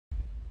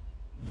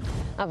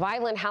A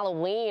violent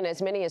Halloween.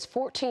 As many as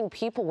 14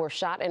 people were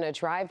shot in a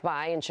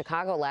drive-by in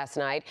Chicago last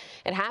night.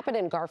 It happened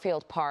in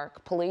Garfield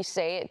Park. Police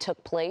say it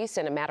took place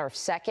in a matter of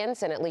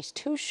seconds and at least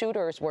 2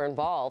 shooters were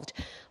involved.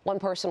 One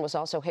person was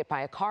also hit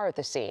by a car at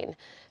the scene.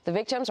 The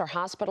victims are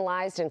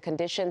hospitalized in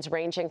conditions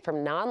ranging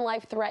from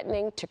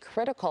non-life-threatening to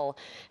critical.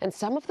 And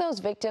some of those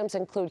victims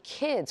include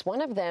kids,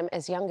 one of them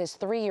as young as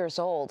 3 years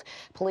old.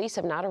 Police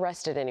have not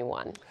arrested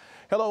anyone.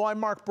 Hello, I'm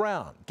Mark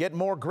Brown. Get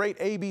more great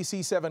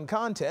ABC7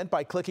 content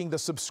by clicking the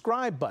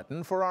subscribe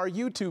button for our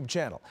YouTube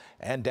channel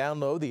and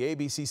download the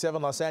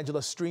ABC7 Los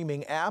Angeles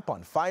streaming app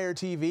on Fire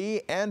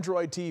TV,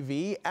 Android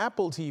TV,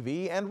 Apple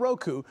TV, and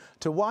Roku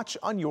to watch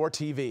on your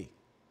TV.